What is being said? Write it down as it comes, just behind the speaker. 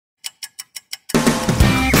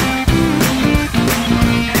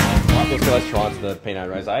Let's go, let's try the Pinot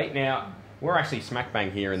Rose. Now, we're actually smack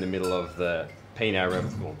bang here in the middle of the the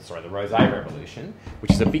Rosé revolution,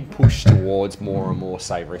 which is a big push towards more and more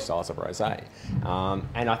savoury styles of rosé.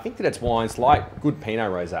 And I think that it's wines like good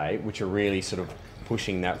Pinot Rosé, which are really sort of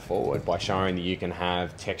pushing that forward by showing that you can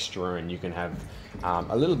have texture and you can have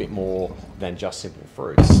a little bit more than just simple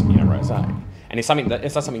fruits in a rosé. And is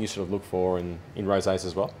that something you sort of look for in rosés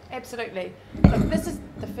as well? Absolutely. Look, this is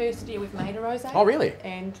the first year we've made a rosé. Oh, really?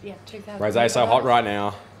 And yeah, 2000. Rosé so hot right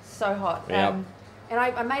now. So hot. Yep. And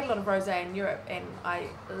I made a lot of rosé in Europe, and I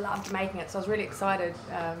loved making it. So I was really excited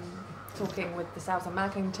talking with the sales and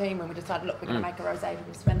marketing team when we decided, look, we're going to make a rosé for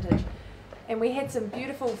this vintage. And we had some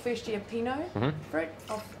beautiful first year Pinot fruit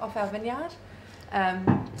off our vineyard.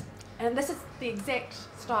 And this is the exact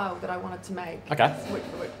style that I wanted to make. Okay.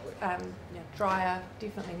 Drier,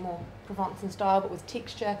 definitely more Provence in style, but with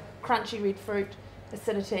texture, crunchy red fruit,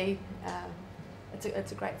 acidity.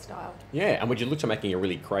 It's a great style. Yeah, and would you look to making a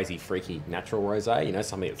really crazy, freaky, natural rosé? You know,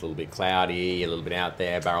 something that's a little bit cloudy, a little bit out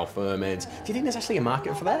there, barrel ferments. Do you think there's actually a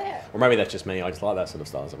market for that? Or maybe that's just me. I just like that sort of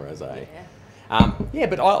styles of rosé. Yeah.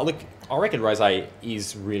 But I reckon rosé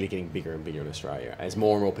is really getting bigger and bigger in Australia as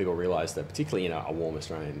more and more people realise that, particularly in a warm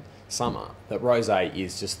Australian summer, that rosé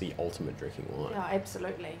is just the ultimate drinking wine. Yeah,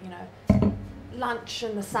 absolutely. You know, lunch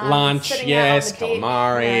in the sun. Lunch, yes,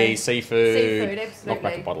 calamari, deck, seafood. Seafood, absolutely. Knock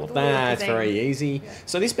back a bottle of With all the that. It's very cuisine. easy. Yeah.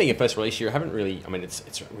 So this being your first release, you haven't really. I mean,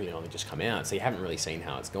 it's really only just come out, so you haven't really seen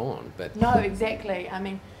how it's gone. But No, exactly. I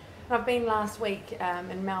mean, I've been last week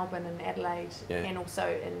in Melbourne and Adelaide, and also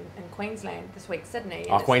in Queensland this week, Sydney.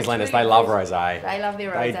 Oh, Queenslanders, they love rosé. They love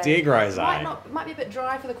their rosé. They dig rosé. Might be a bit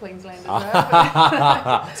dry for the Queenslanders,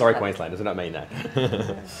 though. Sorry, Queenslanders, I don't mean that.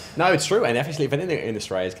 No, it's true. And actually, if anything in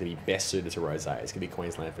Australia is going to be best suited to rosé, it's going to be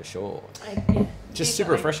Queensland for sure. Yeah, just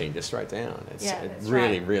super refreshing, just straight down. It's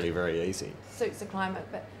really, really very easy. Suits the climate.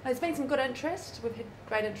 But there's been some good interest. We've had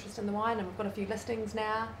great interest in the wine, and we've got a few listings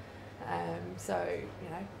now. So, you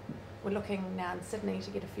know, we're looking now in Sydney to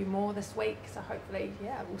get a few more this week. So hopefully,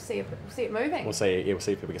 we'll see it moving. We'll see if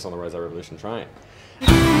people get on the Rosé Revolution train.